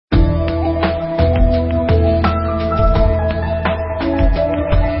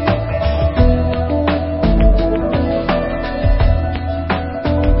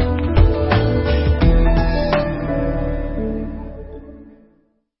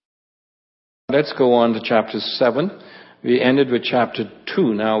Let's go on to chapter 7. We ended with chapter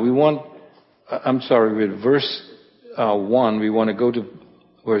 2. Now with verse 1. We want to go to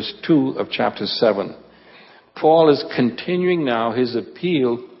verse 2 of chapter 7. Paul is continuing now his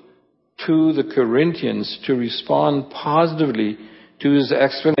appeal to the Corinthians to respond positively to his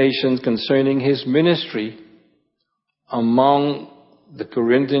explanations concerning his ministry among the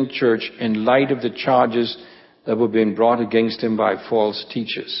Corinthian church in light of the charges that were being brought against him by false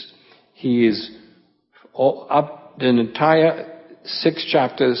teachers. He is up the entire 6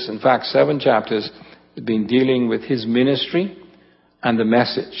 chapters, in fact 7 chapters, been dealing with his ministry and the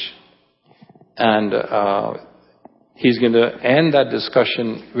message. And he's going to end that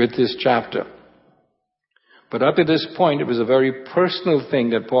discussion with this chapter. But up to this point, it was a very personal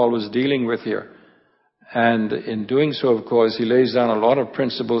thing that Paul was dealing with here. And in doing so, of course, he lays down a lot of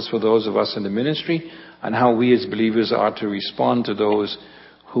principles for those of us in the ministry and how we as believers are to respond to those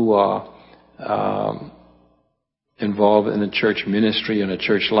who are involved in a church ministry and a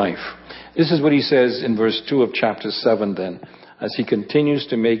church life. This is what he says in verse 2 of chapter 7 then, as he continues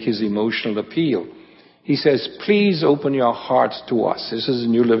to make his emotional appeal. He says, please open your hearts to us. This is the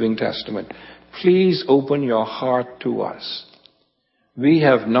New Living Testament. Please open your heart to us. We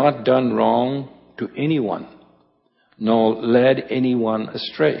have not done wrong to anyone, nor led anyone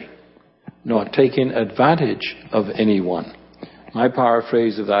astray, nor taken advantage of anyone. My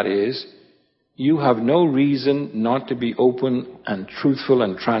paraphrase of that is, you have no reason not to be open and truthful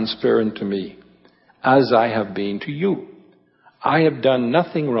and transparent to me, as I have been to you. I have done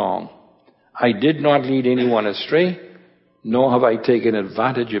nothing wrong. I did not lead anyone astray, nor have I taken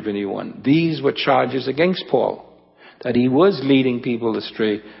advantage of anyone. These were charges against Paul, that he was leading people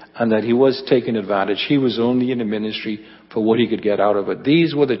astray and that he was taking advantage. He was only in the ministry for what he could get out of it.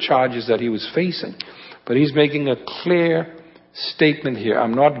 These were the charges that he was facing. But he's making a clear statement here.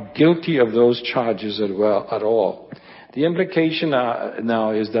 I'm not guilty of those charges at all. The implication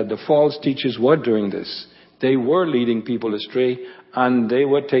now is that the false teachers were doing this. They were leading people astray and they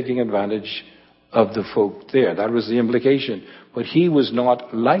were taking advantage of the folk there. That was the implication. But he was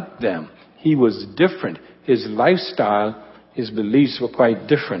not like them. He was different. His lifestyle, his beliefs were quite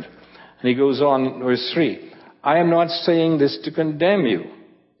different. And he goes on, verse 3. I am not saying this to condemn you.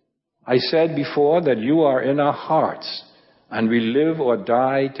 I said before that you are in our hearts, and we live or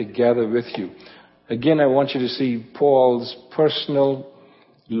die together with you. Again, I want you to see Paul's personal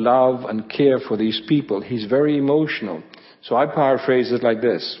love and care for these people. He's very emotional. So I paraphrase it like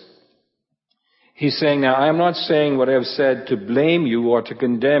this. He's saying, now, I am not saying what I have said to blame you or to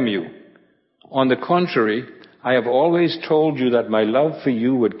condemn you. On the contrary, I have always told you that my love for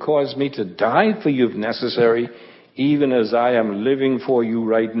you would cause me to die for you if necessary, even as I am living for you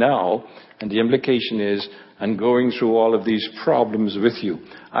right now. And the implication is, I'm going through all of these problems with you.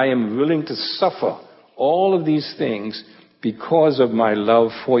 I am willing to suffer all of these things because of my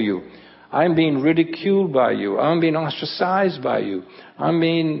love for you. I'm being ridiculed by you. I'm being ostracized by you. I'm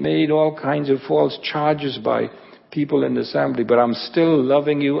being made all kinds of false charges by people in the assembly, but I'm still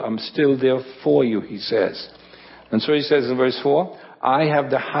loving you. I'm still there for you, he says. And so he says in verse 4, I have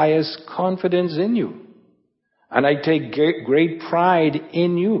the highest confidence in you, and I take great pride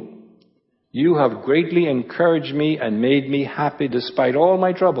in you. You have greatly encouraged me and made me happy despite all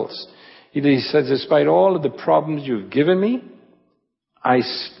my troubles. He says, despite all of the problems you've given me, I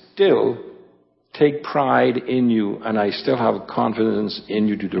still take pride in you, and I still have confidence in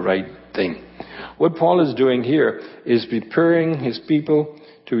you to do the right thing. What Paul is doing here is preparing his people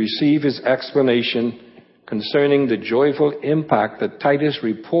to receive his explanation concerning the joyful impact that Titus'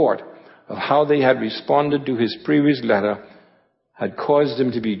 report of how they had responded to his previous letter had caused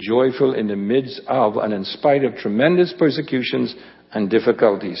them to be joyful in the midst of and in spite of tremendous persecutions and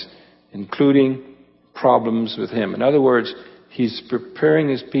difficulties, including problems with him. In other words, he's preparing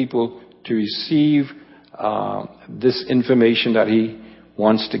his people to receive this information that he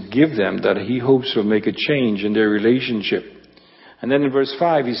wants to give them, that he hopes will make a change in their relationship. And then in verse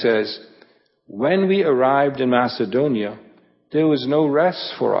 5 he says, when we arrived in Macedonia, there was no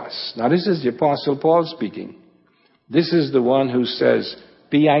rest for us. Now this is the Apostle Paul speaking. This is the one who says,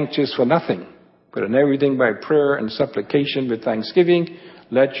 be anxious for nothing, but in everything by prayer and supplication with thanksgiving,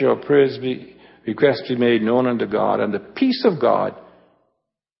 let your requests be made known unto God, and the peace of God,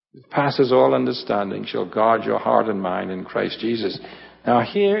 which passes all understanding, shall guard your heart and mind in Christ Jesus. Now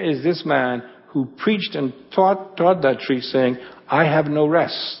here is this man who preached and taught that truth, saying, I have no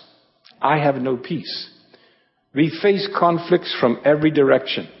rest. I have no peace. We face conflicts from every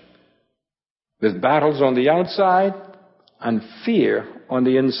direction, with battles on the outside and fear on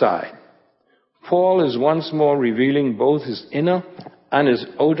the inside. Paul is once more revealing both his inner and his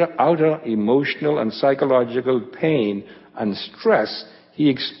outer emotional and psychological pain and stress he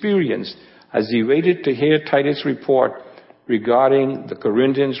experienced as he waited to hear Titus' report regarding the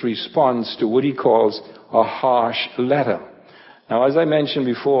Corinthians' response to what he calls a harsh letter. Now, as I mentioned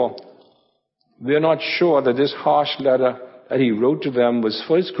before, we're not sure that this harsh letter that he wrote to them was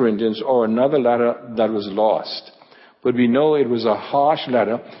 1 Corinthians or another letter that was lost. But we know it was a harsh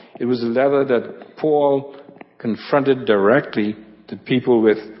letter. It was a letter that Paul confronted directly to people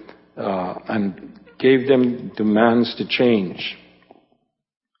with and gave them demands to change.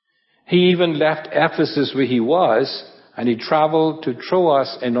 He even left Ephesus where he was, and he traveled to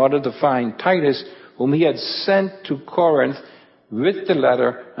Troas in order to find Titus, whom he had sent to Corinth with the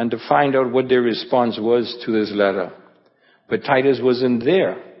letter and to find out what their response was to this letter. But Titus wasn't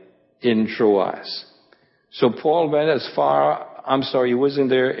there in Troas. So Paul went as far, he wasn't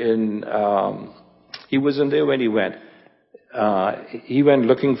there when he went. He went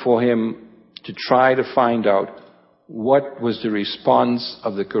looking for him to try to find out what was the response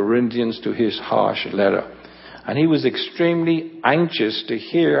of the Corinthians to his harsh letter. And he was extremely anxious to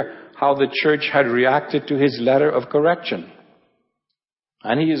hear how the church had reacted to his letter of correction.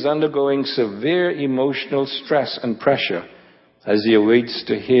 And he is undergoing severe emotional stress and pressure as he awaits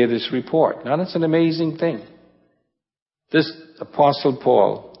to hear this report. Now, that's an amazing thing. This Apostle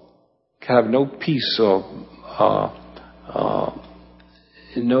Paul can have no peace or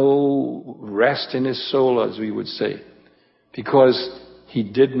no rest in his soul, as we would say, because he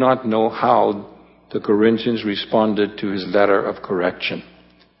did not know how the Corinthians responded to his letter of correction.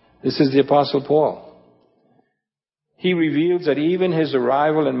 This is the Apostle Paul. He reveals that even his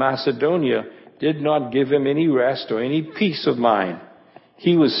arrival in Macedonia did not give him any rest or any peace of mind.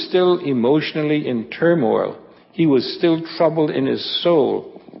 He was still emotionally in turmoil. He was still troubled in his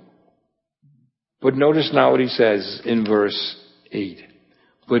soul. But notice now what he says in verse 8.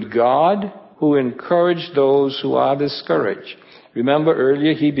 But God, who encouraged those who are discouraged. Remember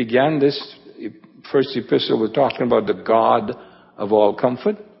earlier he began this first epistle with talking about the God of all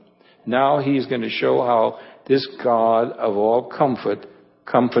comfort. Now he's going to show how this God of all comfort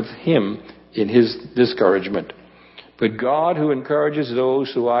comforts him in his discouragement. But God, who encourages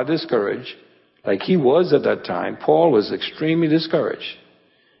those who are discouraged, like he was at that time, Paul was extremely discouraged,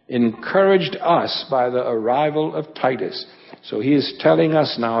 encouraged us by the arrival of Titus. So he is telling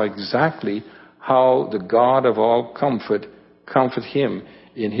us now exactly how the God of all comfort comfort him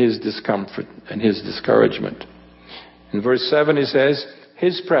in his discomfort and his discouragement. In verse 7 he says,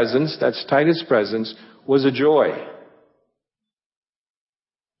 his presence, that's Titus' presence, was a joy.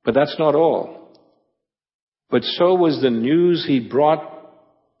 But that's not all. But so was the news he brought,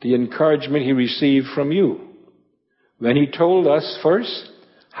 the encouragement he received from you. When he told us, first,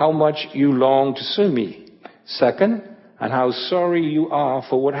 how much you long to see me. Second, and how sorry you are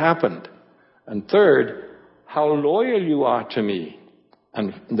for what happened. And third, how loyal you are to me.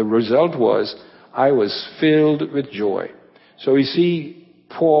 And the result was, I was filled with joy. So we see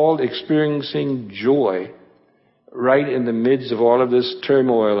Paul experiencing joy right in the midst of all of this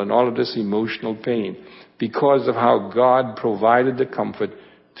turmoil and all of this emotional pain because of how God provided the comfort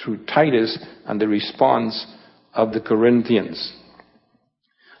through Titus and the response of the Corinthians.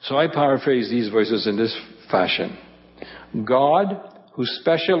 So I paraphrase these verses in this fashion. God, who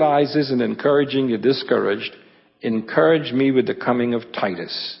specializes in encouraging the discouraged, encouraged me with the coming of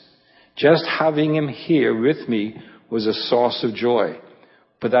Titus. Just having him here with me was a source of joy.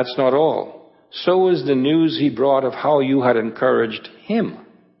 But that's not all. So was the news he brought of how you had encouraged him.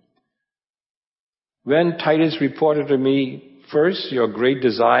 When Titus reported to me, first, your great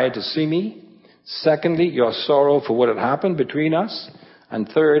desire to see me. Secondly, your sorrow for what had happened between us. And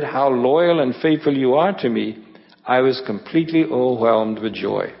third, how loyal and faithful you are to me, I was completely overwhelmed with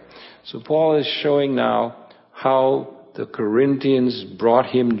joy. So Paul is showing now how the Corinthians brought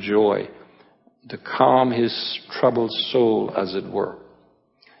him joy to calm his troubled soul, as it were.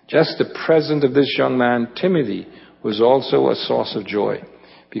 Just the presence of this young man, Timothy, was also a source of joy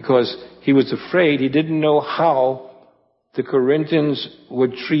because he was afraid. He didn't know how the Corinthians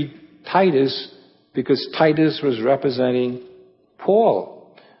would treat Titus because Titus was representing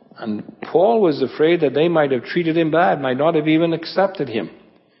Paul. And Paul was afraid that they might have treated him bad, might not have even accepted him.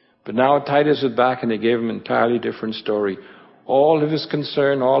 But now Titus was back and they gave him an entirely different story. All of his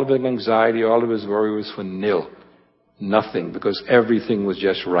concern, all of his anxiety, all of his worry was for nil. Nothing, because everything was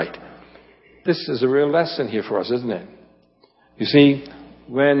just right. This is a real lesson here for us, isn't it? You see,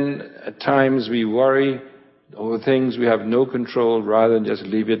 when at times we worry over things we have no control rather than just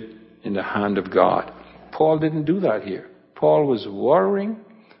leave it in the hand of God. Paul didn't do that here. Paul was worrying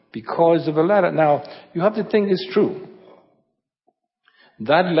because of a letter. Now, you have to think this true.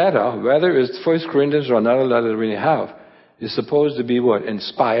 That letter, whether it's 1 Corinthians or another letter that we have, is supposed to be what?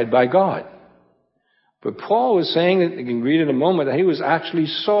 Inspired by God. But Paul was saying, that you can read in a moment, that he was actually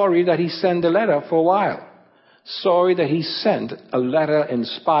sorry that he sent the letter for a while. Sorry that he sent a letter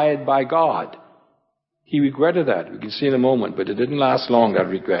inspired by God. He regretted that. We can see in a moment, but it didn't last long, that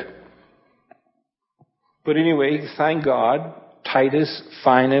regret. But anyway, thank God, Titus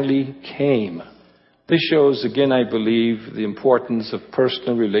finally came. This shows, again, I believe, the importance of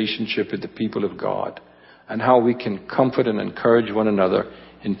personal relationship with the people of God and how we can comfort and encourage one another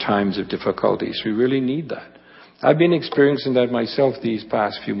in times of difficulties. We really need that. I've been experiencing that myself these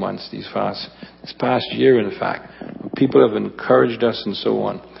past few months, this past year, in fact. People have encouraged us and so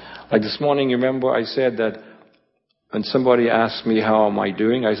on. Like this morning, you remember I said that when somebody asked me how am I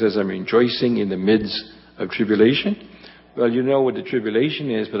doing, I says I'm rejoicing in the midst of tribulation. Well, you know what the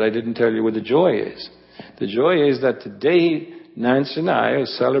tribulation is, but I didn't tell you what the joy is. The joy is that today, Nancy and I are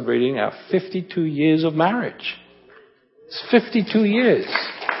celebrating our 52 years of marriage. It's 52 years.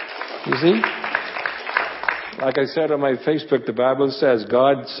 You see? Like I said on my Facebook, the Bible says,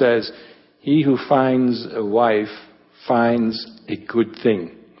 God says, he who finds a wife finds a good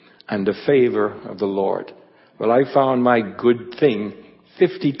thing and the favor of the Lord. Well, I found my good thing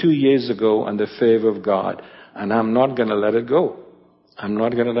 52 years ago and the favor of God. And I'm not going to let it go. I'm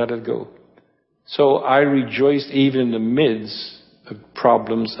not going to let it go. So I rejoiced even in the midst of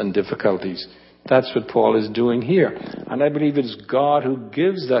problems and difficulties. That's what Paul is doing here. And I believe it's God who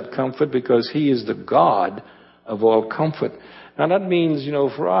gives that comfort because he is the God of all comfort. Now that means,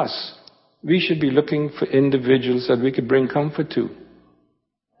 for us, we should be looking for individuals that we could bring comfort to.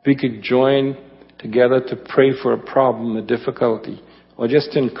 We could join together to pray for a problem, a difficulty, or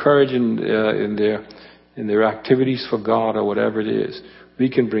just to encourage in their activities for God or whatever it is. We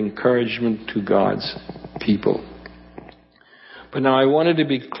can bring encouragement to God's people. But now I wanted to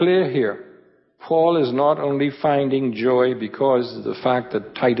be clear here. Paul is not only finding joy because of the fact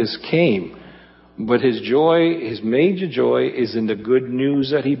that Titus came, but his major joy is in the good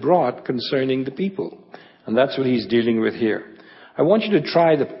news that he brought concerning the people. And that's what he's dealing with here. I want you to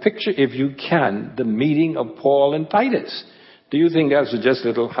try to picture, if you can, the meeting of Paul and Titus. Do you think that was just a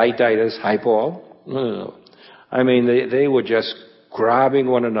little, hi Titus, hi Paul? No. I mean, they were just grabbing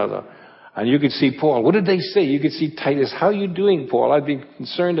one another. And you could see Paul. What did they say? You could see Titus. How are you doing, Paul? I've been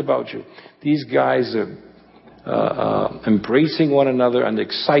concerned about you. These guys are embracing one another and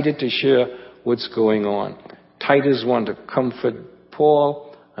excited to share what's going on. Titus wants to comfort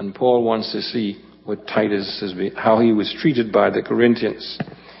Paul, and Paul wants to see what Titus has been, how he was treated by the Corinthians.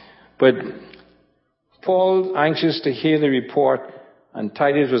 But Paul anxious to hear the report, and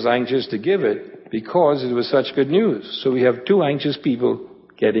Titus was anxious to give it because it was such good news. So we have two anxious people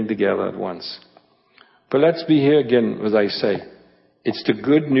getting together at once. But let's be here again, as I say. It's the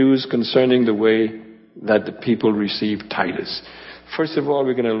good news concerning the way that the people received Titus. First of all,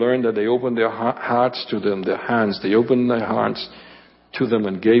 we're going to learn that they opened their hearts to them, their hands. They opened their hearts to them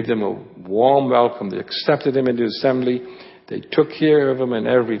and gave them a warm welcome. They accepted him into the assembly. They took care of him and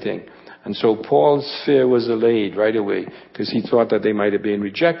everything. And so Paul's fear was allayed right away because he thought that they might have been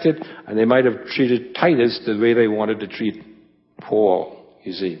rejected and they might have treated Titus the way they wanted to treat Paul,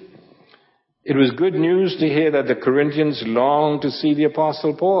 you see. It was good news to hear that the Corinthians longed to see the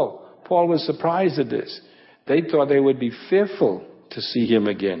Apostle Paul. Paul was surprised at this. They thought they would be fearful to see him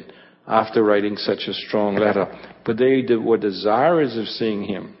again after writing such a strong letter. But they were desirous of seeing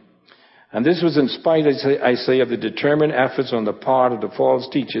him. And this was in spite, I say, of the determined efforts on the part of the false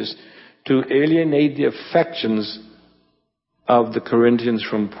teachers to alienate the affections of the Corinthians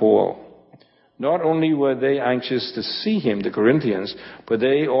from Paul. Not only were they anxious to see him, the Corinthians, but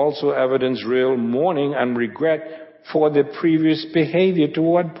they also evidenced real mourning and regret for their previous behavior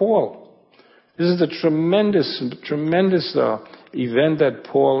toward Paul. This is a tremendous event that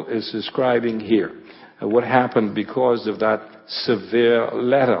Paul is describing here. What happened because of that severe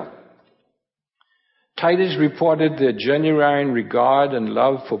letter. Titus reported their genuine regard and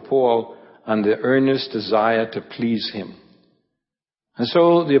love for Paul and their earnest desire to please him. And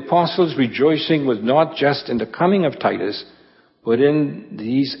so the apostles' rejoicing was not just in the coming of Titus, but in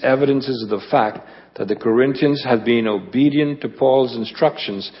these evidences of the fact that the Corinthians had been obedient to Paul's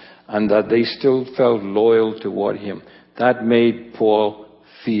instructions and that they still felt loyal toward him. That made Paul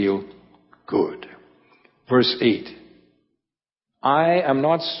feel good. Verse 8. I am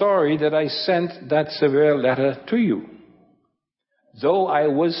not sorry that I sent that severe letter to you, though I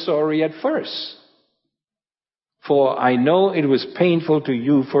was sorry at first. For I know it was painful to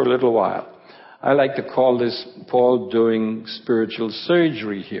you for a little while. I like to call this Paul doing spiritual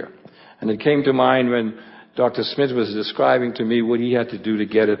surgery here. And it came to mind when Dr. Smith was describing to me what he had to do to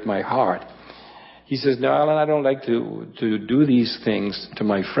get at my heart. He says, "Now, Alan, I don't like to do these things to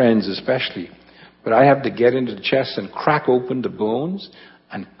my friends especially, but I have to get into the chest and crack open the bones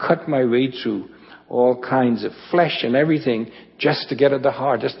and cut my way through all kinds of flesh and everything just to get at the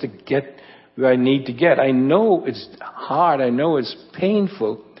heart, just to get where I need to get. I know it's hard, I know it's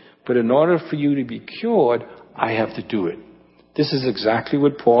painful, but in order for you to be cured, I have to do it." This is exactly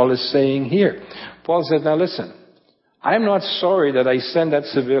what Paul is saying here. Paul says, "Now listen, I'm not sorry that I sent that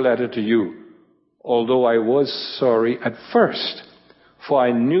severe letter to you, although I was sorry at first, for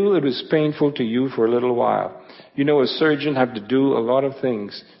I knew it was painful to you for a little while." You know, a surgeon has to do a lot of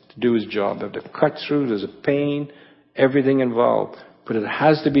things to do his job. They have to cut through, there's a pain, everything involved. But it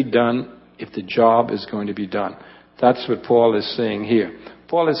has to be done if the job is going to be done. That's what Paul is saying here.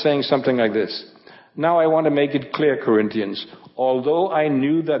 Paul is saying something like this. "Now I want to make it clear, Corinthians, although I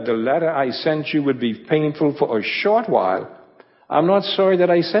knew that the letter I sent you would be painful for a short while, I'm not sorry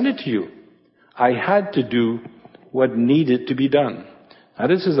that I sent it to you. I had to do what needed to be done." Now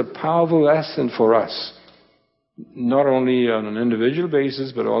this is a powerful lesson for us, not only on an individual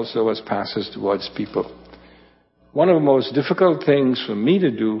basis, but also as pastors towards people. One of the most difficult things for me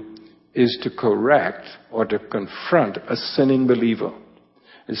to do is to correct or to confront a sinning believer,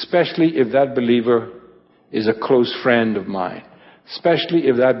 especially if that believer is a close friend of mine, especially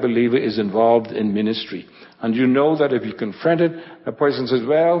if that believer is involved in ministry. And you know that if you confront it, a person says,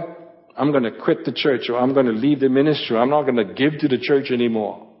 "Well, I'm going to quit the church, or I'm going to leave the ministry, or I'm not going to give to the church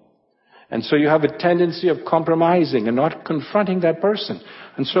anymore." And so you have a tendency of compromising and not confronting that person.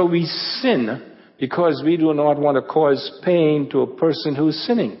 And so we sin because we do not want to cause pain to a person who is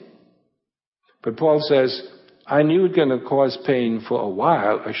sinning. But Paul says, "I knew it was going to cause pain for a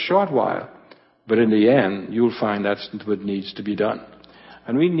while, a short while, but in the end, you'll find that's what needs to be done."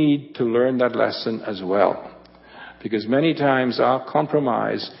 And we need to learn that lesson as well. Because many times our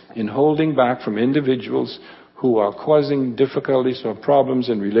compromise in holding back from individuals who are causing difficulties or problems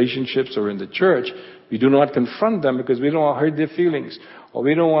in relationships or in the church, we do not confront them because we don't want to hurt their feelings, or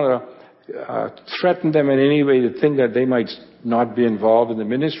we don't want to threaten them in any way to think that they might not be involved in the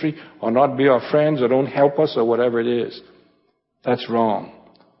ministry or not be our friends or don't help us or whatever it is. That's wrong.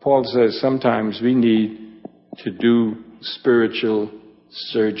 Paul says sometimes we need to do spiritual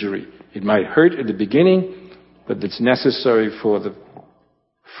surgery. It might hurt at the beginning, but it's necessary for the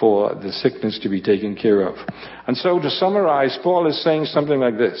sickness to be taken care of. And so to summarize, Paul is saying something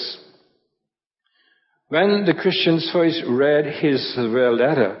like this. When the Christians first read his severe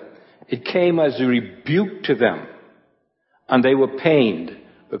letter, it came as a rebuke to them. And they were pained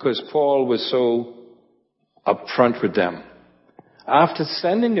because Paul was so upfront with them. After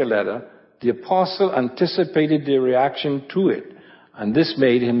sending the letter, the apostle anticipated their reaction to it. And this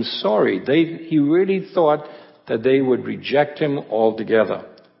made him sorry. He really thought that they would reject him altogether.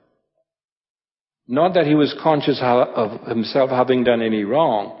 Not that he was conscious of himself having done any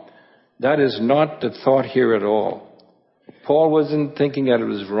wrong. That is not the thought here at all. Paul wasn't thinking that it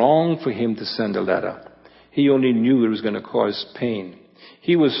was wrong for him to send a letter. He only knew it was going to cause pain.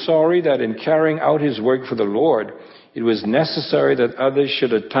 He was sorry that in carrying out his work for the Lord, it was necessary that others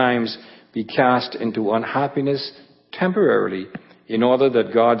should at times be cast into unhappiness temporarily in order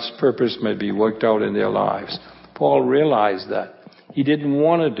that God's purpose might be worked out in their lives. Paul realized that. He didn't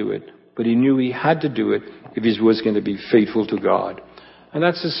want to do it, but he knew he had to do it if he was going to be faithful to God. And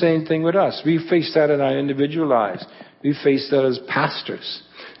that's the same thing with us. We face that in our individual lives. We face that as pastors.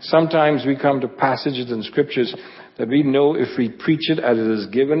 Sometimes we come to passages in scriptures that we know if we preach it as it is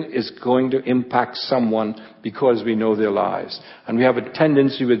given, it's going to impact someone because we know their lives. And we have a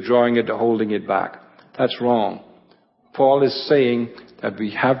tendency withdrawing it or holding it back. That's wrong. Paul is saying that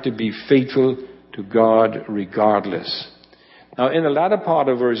we have to be faithful to God regardless. Now, in the latter part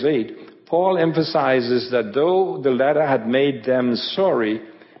of verse 8, Paul emphasizes that though the letter had made them sorry,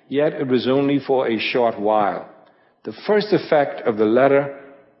 yet it was only for a short while. The first effect of the letter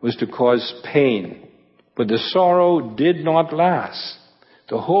was to cause pain, but the sorrow did not last.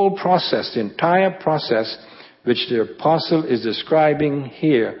 The whole process, the entire process, which the apostle is describing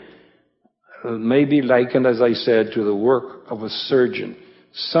here, may be likened, as I said, to the work of a surgeon.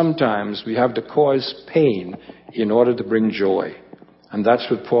 Sometimes we have to cause pain in order to bring joy. And that's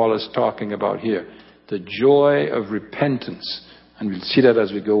what Paul is talking about here. The joy of repentance. And we'll see that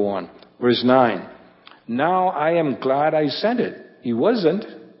as we go on. Verse 9. Now I am glad I sent it. He wasn't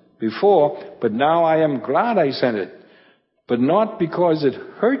before, but now I am glad I sent it. But not because it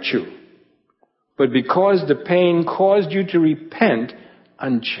hurt you, but because the pain caused you to repent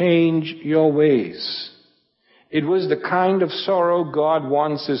and change your ways. It was the kind of sorrow God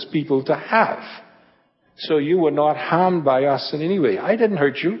wants his people to have. so you were not harmed by us in any way. I didn't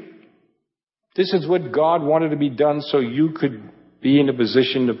hurt you. This is what God wanted to be done so you could be in a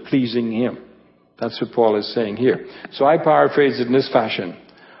position of pleasing Him. That's what Paul is saying here. So I paraphrase it in this fashion.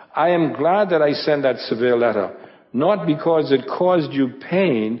 I am glad that I sent that severe letter, not because it caused you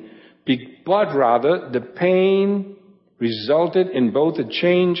pain, but rather the pain resulted in both a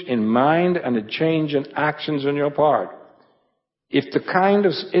change in mind and a change in actions on your part. It is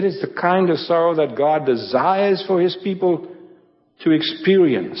the kind of sorrow that God desires for His people to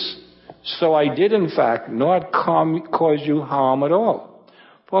experience. So I did, in fact, not cause you harm at all.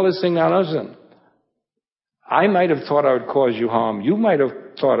 Paul is saying, now listen, I might have thought I would cause you harm. You might have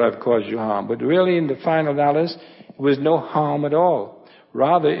thought I'd cause you harm. But really, in the final analysis, it was no harm at all.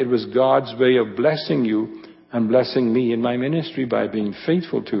 Rather, it was God's way of blessing you and blessing me in my ministry by being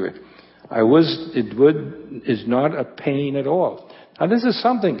faithful to it. Is not a pain at all. Now, this is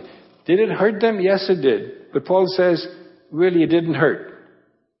something. Did it hurt them? Yes, it did. But Paul says, really, it didn't hurt.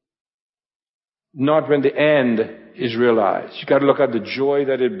 Not when the end is realized. You've got to look at the joy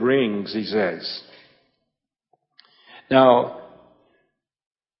that it brings, he says. Now,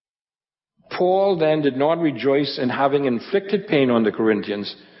 Paul then did not rejoice in having inflicted pain on the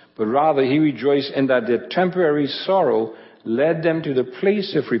Corinthians, but rather he rejoiced in that their temporary sorrow led them to the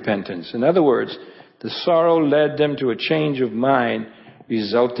place of repentance. In other words, the sorrow led them to a change of mind,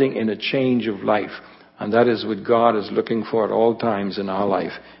 resulting in a change of life. And that is what God is looking for at all times in our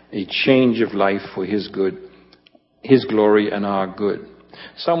life. A change of life for His good, His glory and our good.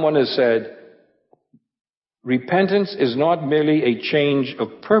 Someone has said, repentance is not merely a change of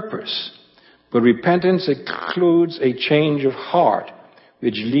purpose, but repentance includes a change of heart,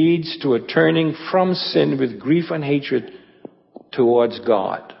 which leads to a turning from sin with grief and hatred towards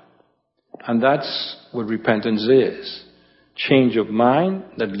God. And that's what repentance is. Change of mind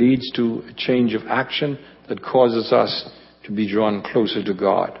that leads to a change of action that causes us to be drawn closer to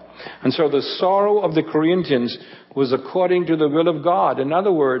God. And so the sorrow of the Corinthians was according to the will of God. In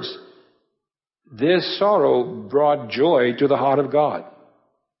other words, their sorrow brought joy to the heart of God.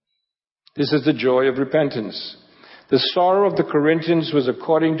 This is the joy of repentance. The sorrow of the Corinthians was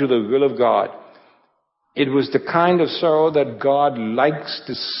according to the will of God. It was the kind of sorrow that God likes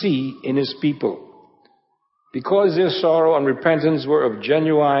to see in His people. Because their sorrow and repentance were of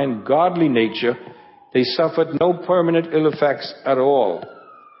genuine, godly nature, they suffered no permanent ill effects at all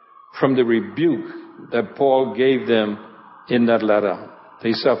from the rebuke that Paul gave them in that letter.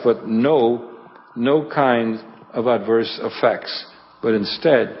 They suffered no kind of adverse effects, but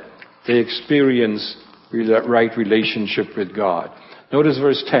instead they experienced right relationship with God. Notice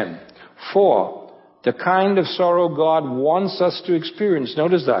verse 10. For the kind of sorrow God wants us to experience,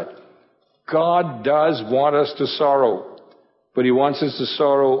 notice that. God does want us to sorrow, but He wants us to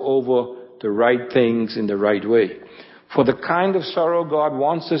sorrow over the right things in the right way. For the kind of sorrow God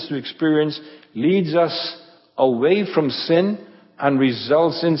wants us to experience leads us away from sin and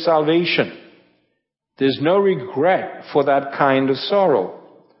results in salvation. There's no regret for that kind of sorrow.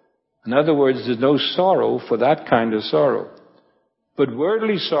 In other words, there's no sorrow for that kind of sorrow. But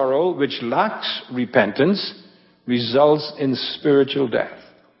worldly sorrow, which lacks repentance, results in spiritual death.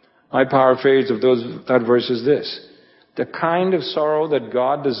 My paraphrase of that verse is this. The kind of sorrow that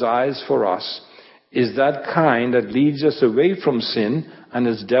God desires for us is that kind that leads us away from sin and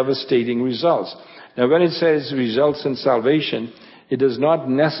its devastating results. Now, when it says results in salvation, it does not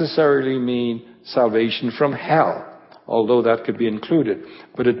necessarily mean salvation from hell, although that could be included.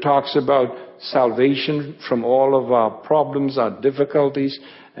 But it talks about salvation from all of our problems, our difficulties,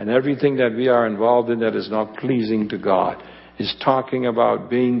 and everything that we are involved in that is not pleasing to God. Is talking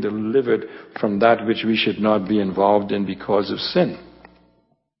about being delivered from that which we should not be involved in because of sin.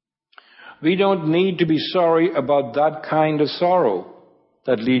 We don't need to be sorry about that kind of sorrow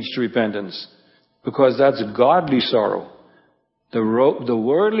that leads to repentance, because that's godly sorrow. The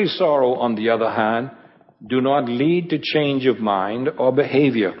worldly sorrow, on the other hand, do not lead to change of mind or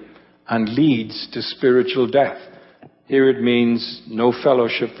behavior and leads to spiritual death. Here it means no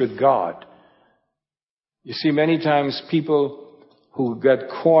fellowship with God. You see, many times people who get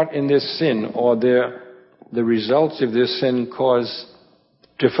caught in this sin or the results of this sin cause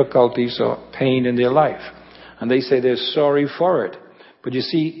difficulties or pain in their life. And they say they're sorry for it. But you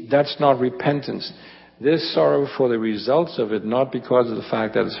see, that's not repentance. They're sorrow for the results of it, not because of the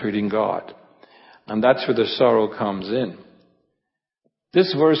fact that it's hurting God. And that's where the sorrow comes in.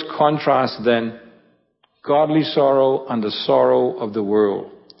 This verse contrasts then godly sorrow and the sorrow of the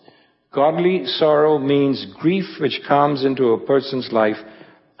world. Godly sorrow means grief which comes into a person's life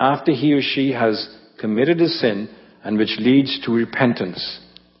after he or she has committed a sin and which leads to repentance.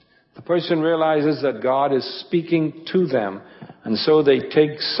 The person realizes that God is speaking to them, and so they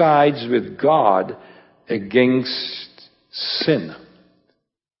take sides with God against sin.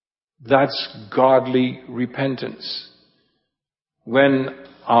 That's godly repentance. When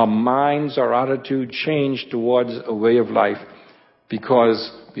our minds, our attitude change towards a way of life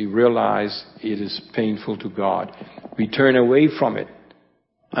because we realize it is painful to God. We turn away from it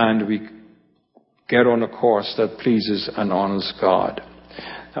and we get on a course that pleases and honors God.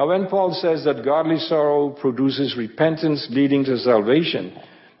 Now, when Paul says that godly sorrow produces repentance leading to salvation,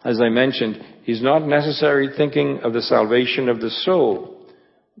 as I mentioned, he's not necessarily thinking of the salvation of the soul,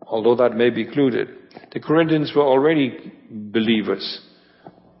 although that may be included. The Corinthians were already believers.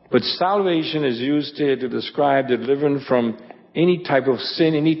 But salvation is used here to describe deliverance from any type of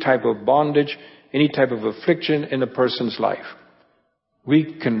sin, any type of bondage, any type of affliction in a person's life.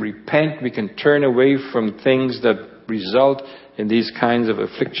 We can repent, we can turn away from things that result in these kinds of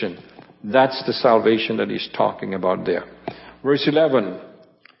affliction. That's the salvation that he's talking about there. Verse 11,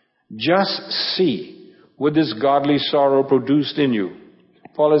 just see what this godly sorrow produced in you.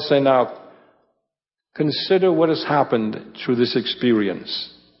 Paul is saying now, consider what has happened through this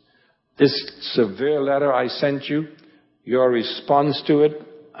experience. This severe letter I sent you, your response to it,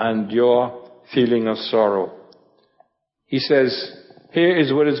 and your feeling of sorrow. He says, here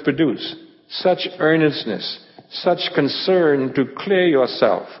is what is produced. Such earnestness, such concern to clear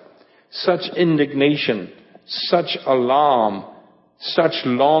yourself, such indignation, such alarm, such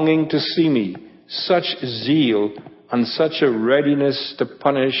longing to see me, such zeal, and such a readiness to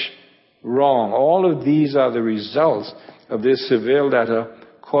punish wrong. All of these are the results of this severe letter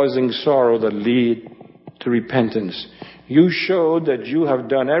causing sorrow that lead to repentance. You showed that you have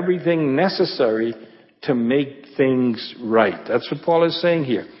done everything necessary to make things right. That's what Paul is saying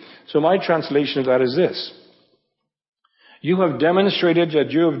here. So my translation of that is this. You have demonstrated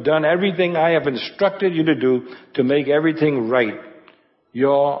that you have done everything I have instructed you to do to make everything right.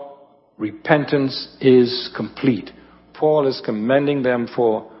 Your repentance is complete. Paul is commending them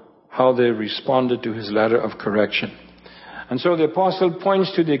for how they responded to his letter of correction. And so the apostle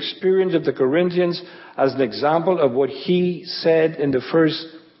points to the experience of the Corinthians as an example of what he said in the first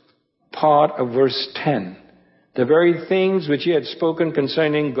part of verse 10. The very things which he had spoken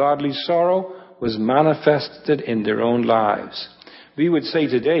concerning godly sorrow was manifested in their own lives. We would say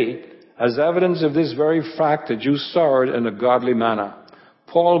today, as evidence of this very fact that you sorrowed in a godly manner,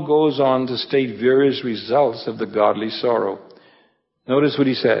 Paul goes on to state various results of the godly sorrow. Notice what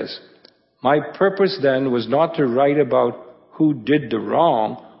he says. My purpose then was not to write about who did the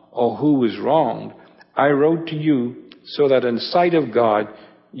wrong or who was wronged. I wrote to you so that in sight of God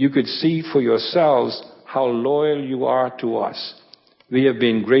you could see for yourselves how loyal you are to us. We have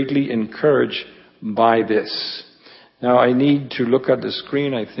been greatly encouraged by this. Now I need to look at the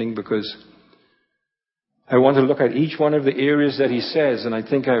screen, I think, because I want to look at each one of the areas that he says, and I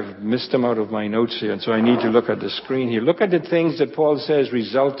think I've missed them out of my notes here, and so I need to look at the screen here. Look at the things that Paul says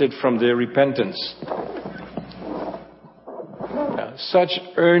resulted from their repentance. Such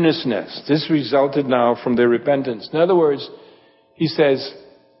earnestness. This resulted now from their repentance. In other words, he says,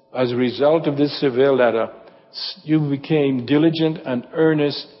 as a result of this severe letter, you became diligent and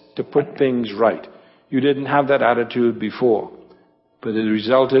earnest to put things right. You didn't have that attitude before, but it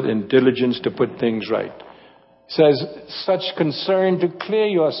resulted in diligence to put things right. It says, such concern to clear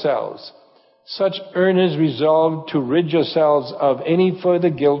yourselves, such earnest resolve to rid yourselves of any further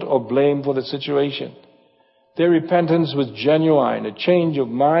guilt or blame for the situation. Their repentance was genuine, a change of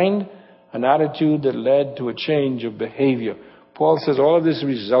mind, an attitude that led to a change of behavior. Paul says all of this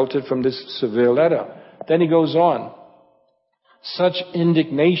resulted from this severe letter. Then he goes on. Such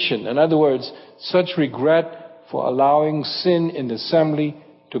indignation, in other words, such regret for allowing sin in the assembly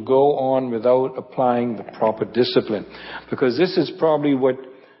to go on without applying the proper discipline. Because this is probably what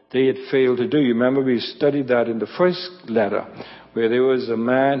they had failed to do. You remember we studied that in the first letter, where there was a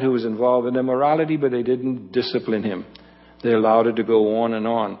man who was involved in immorality, but they didn't discipline him. They allowed it to go on and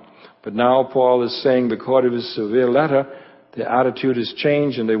on. But now Paul is saying because of his severe letter, their attitude has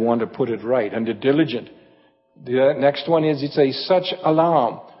changed and they want to put it right. And they're diligent. The next one is, it says, such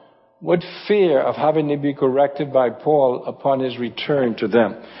alarm. What fear of having to be corrected by Paul upon his return to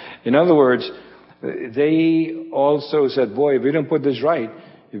them. In other words, they also said, boy, if we don't put this right,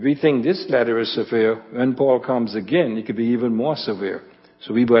 if we think this letter is severe, when Paul comes again, it could be even more severe.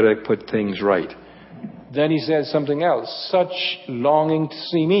 So we better put things right. Then he says something else. Such longing to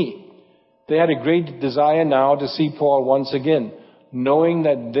see me. They had a great desire now to see Paul once again, knowing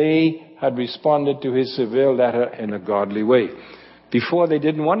that they had responded to his severe letter in a godly way. Before, they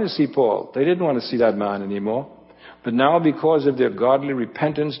didn't want to see Paul. They didn't want to see that man anymore. But now, because of their godly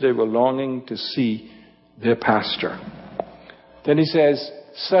repentance, they were longing to see their pastor. Then he says,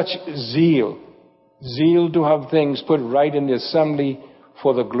 such zeal to have things put right in the assembly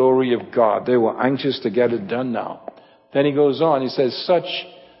for the glory of God. They were anxious to get it done now. Then he goes on, he says, such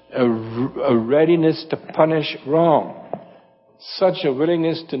a readiness to punish wrong. Such a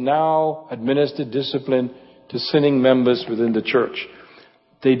willingness to now administer discipline to sinning members within the church.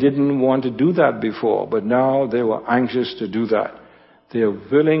 They didn't want to do that before, but now they were anxious to do that. They are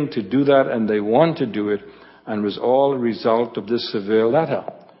willing to do that, and they want to do it, and it was all a result of this severe letter.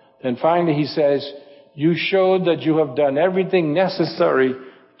 And finally he says, you showed that you have done everything necessary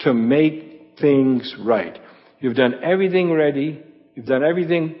to make things right. You've done everything ready. You've done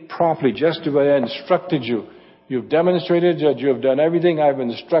everything properly, just the way I instructed you. You've demonstrated that you have done everything I've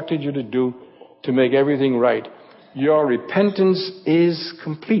instructed you to do to make everything right. Your repentance is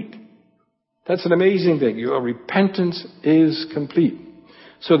complete. That's an amazing thing. Your repentance is complete.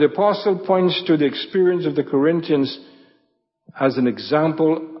 So the apostle points to the experience of the Corinthians as an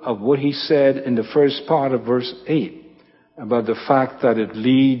example of what he said in the first part of verse 8 about the fact that it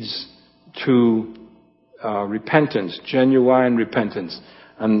leads to repentance, genuine repentance.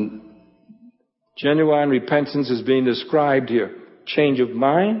 And genuine repentance is being described here. Change of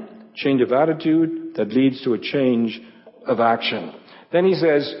mind, change of attitude that leads to a change of action. Then he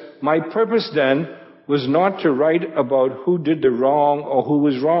says, my purpose then was not to write about who did the wrong or who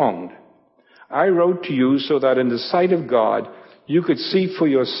was wronged. I wrote to you so that in the sight of God, you could see for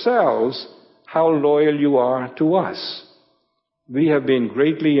yourselves how loyal you are to us. We have been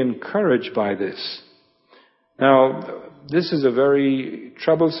greatly encouraged by this. Now, this is a very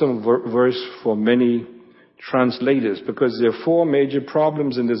troublesome verse for many translators because there are four major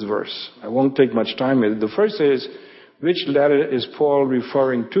problems in this verse. I won't take much time with it. The first is, which letter is Paul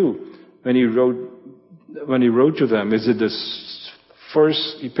referring to when he wrote to them? Is it the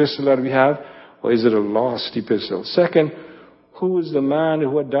first epistle that we have, or is it a lost epistle? Second, who is the man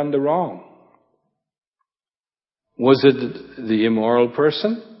who had done the wrong? Was it the immoral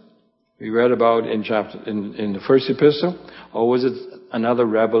person we read about in the first epistle, or was it another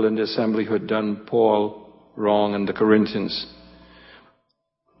rebel in the assembly who had done Paul wrong and the Corinthians?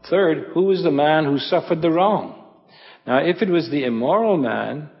 Third, who is the man who suffered the wrong? Now, if it was the immoral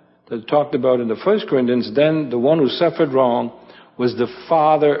man that talked about in the first Corinthians, then the one who suffered wrong was the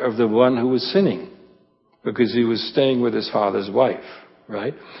father of the one who was sinning, because he was staying with his father's wife,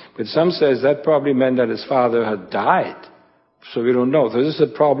 right? But some says that probably meant that his father had died, so we don't know. So this is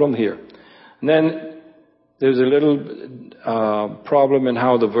a problem here. And then there's a little problem in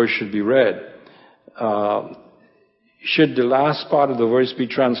how the verse should be read. Should the last part of the verse be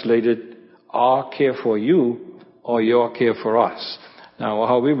translated, our care for you, or your care for us? Now,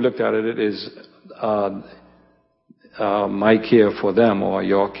 how we've looked at it is my care for them, or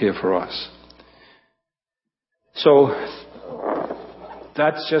your care for us. So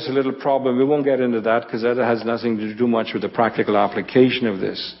that's just a little problem. We won't get into that because that has nothing to do much with the practical application of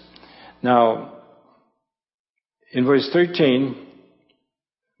this. Now, in verse 13,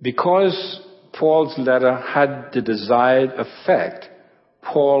 because Paul's letter had the desired effect,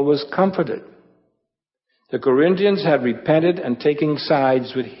 Paul was comforted. The Corinthians had repented and taken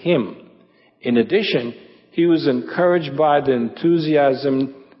sides with him. In addition, he was encouraged by the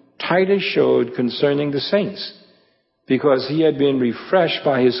enthusiasm Titus showed concerning the saints, because he had been refreshed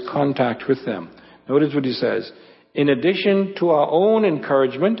by his contact with them. Notice what he says. In addition to our own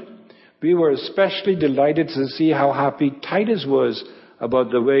encouragement, we were especially delighted to see how happy Titus was about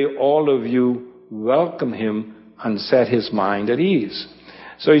the way all of you welcomed him and set his mind at ease.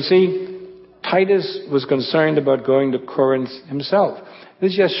 So you see, Titus was concerned about going to Corinth himself.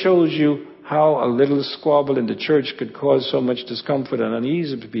 This just shows you how a little squabble in the church could cause so much discomfort and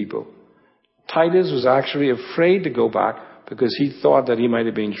unease to people. Titus was actually afraid to go back because he thought that he might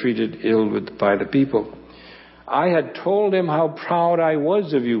have been treated ill by the people. I had told him how proud I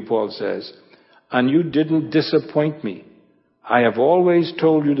was of you, Paul says, and you didn't disappoint me. I have always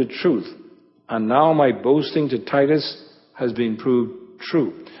told you the truth, and now my boasting to Titus has been proved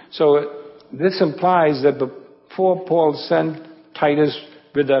true. So this implies that before Paul sent Titus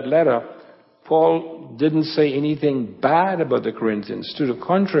with that letter, Paul didn't say anything bad about the Corinthians. To the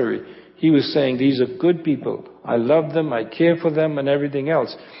contrary, he was saying, these are good people. I love them, I care for them, and everything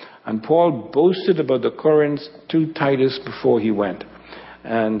else. And Paul boasted about the Corinthians to Titus before he went.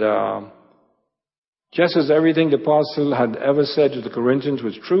 And just as everything the apostle had ever said to the Corinthians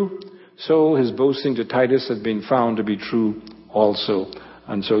was true, so his boasting to Titus had been found to be true also.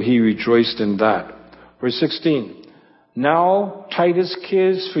 And so he rejoiced in that. Verse 16. Now Titus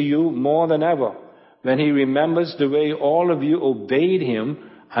cares for you more than ever, when he remembers the way all of you obeyed him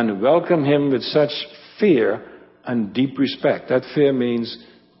and welcomed him with such fear and deep respect. That fear means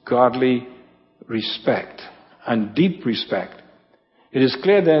godly respect and deep respect. It is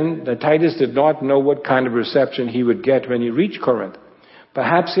clear then that Titus did not know what kind of reception he would get when he reached Corinth.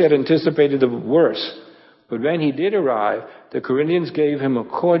 Perhaps he had anticipated the worst, but when he did arrive, the Corinthians gave him a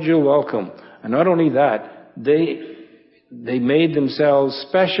cordial welcome. And not only that, they made themselves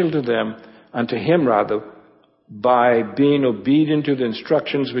special to them, and to him rather, by being obedient to the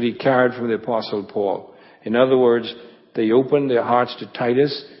instructions that he carried from the Apostle Paul. In other words, they opened their hearts to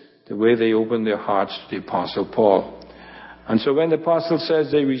Titus the way they opened their hearts to the Apostle Paul. And so when the Apostle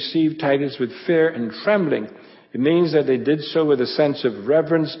says they received Titus with fear and trembling, it means that they did so with a sense of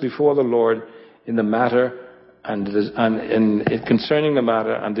reverence before the Lord in the matter and concerning the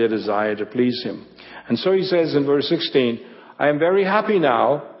matter and their desire to please him. And so he says in verse 16, I am very happy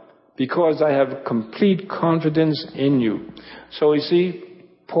now because I have complete confidence in you. So you see,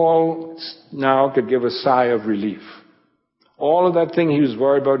 Paul now could give a sigh of relief. All of that thing he was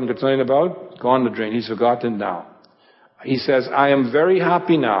worried about and concerned about, gone the drain. He's forgotten now. He says, I am very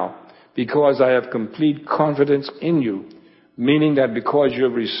happy now because I have complete confidence in you, meaning that because you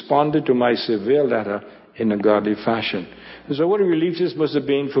have responded to my severe letter in a godly fashion. And so what a relief this must have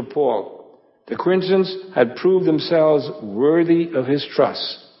been for Paul. The Corinthians had proved themselves worthy of his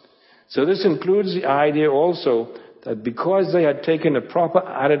trust. So this includes the idea also that because they had taken a proper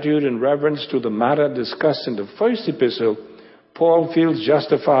attitude and reverence to the matter discussed in the first epistle, Paul feels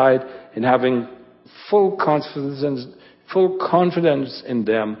justified in having full confidence in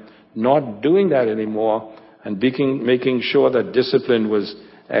them, not doing that anymore, and making sure that discipline was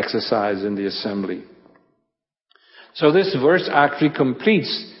exercised in the assembly. So this verse actually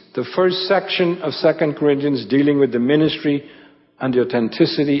completes the first section of 2 Corinthians dealing with the ministry and the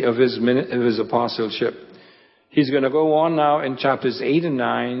authenticity of his apostleship. He's going to go on now in chapters 8 and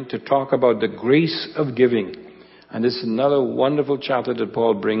 9 to talk about the grace of giving. And this is another wonderful chapter that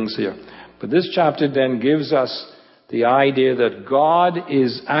Paul brings here. But this chapter then gives us the idea that God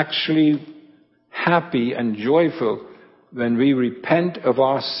is actually happy and joyful when we repent of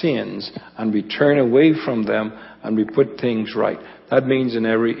our sins and we turn away from them and we put things right. That means in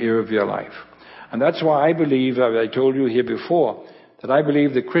every area of your life. And that's why I believe, as I told you here before, that I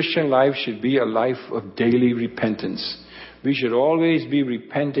believe the Christian life should be a life of daily repentance. We should always be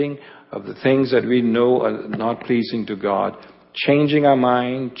repenting of the things that we know are not pleasing to God, changing our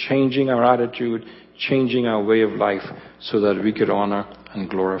mind, changing our attitude, changing our way of life so that we could honor and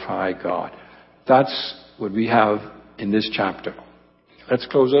glorify God. That's what we have in this chapter. Let's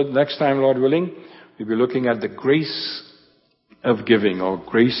close out. Next time, Lord willing, we'll be looking at the grace of giving or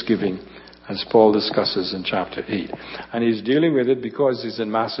grace giving as Paul discusses in chapter 8. And he's dealing with it because he's in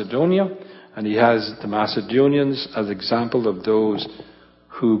Macedonia and he has the Macedonians as example of those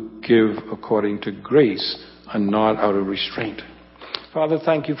who give according to grace and not out of restraint. Father,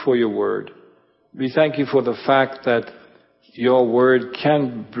 thank you for your word. We thank you for the fact that your word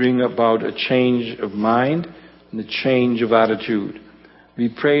can bring about a change of mind and a change of attitude. We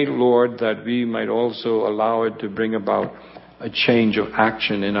pray, Lord, that we might also allow it to bring about a change of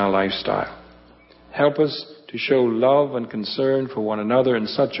action in our lifestyle. Help us to show love and concern for one another in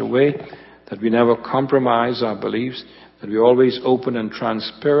such a way that we never compromise our beliefs, that we're always open and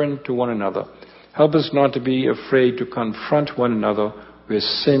transparent to one another. Help us not to be afraid to confront one another where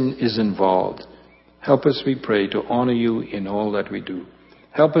sin is involved. Help us, we pray, to honor you in all that we do.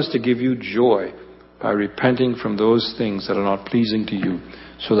 Help us to give you joy by repenting from those things that are not pleasing to you,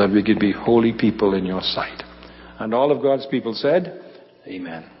 so that we could be holy people in your sight. And all of God's people said,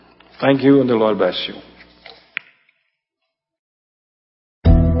 Amen. Thank you, and the Lord bless you.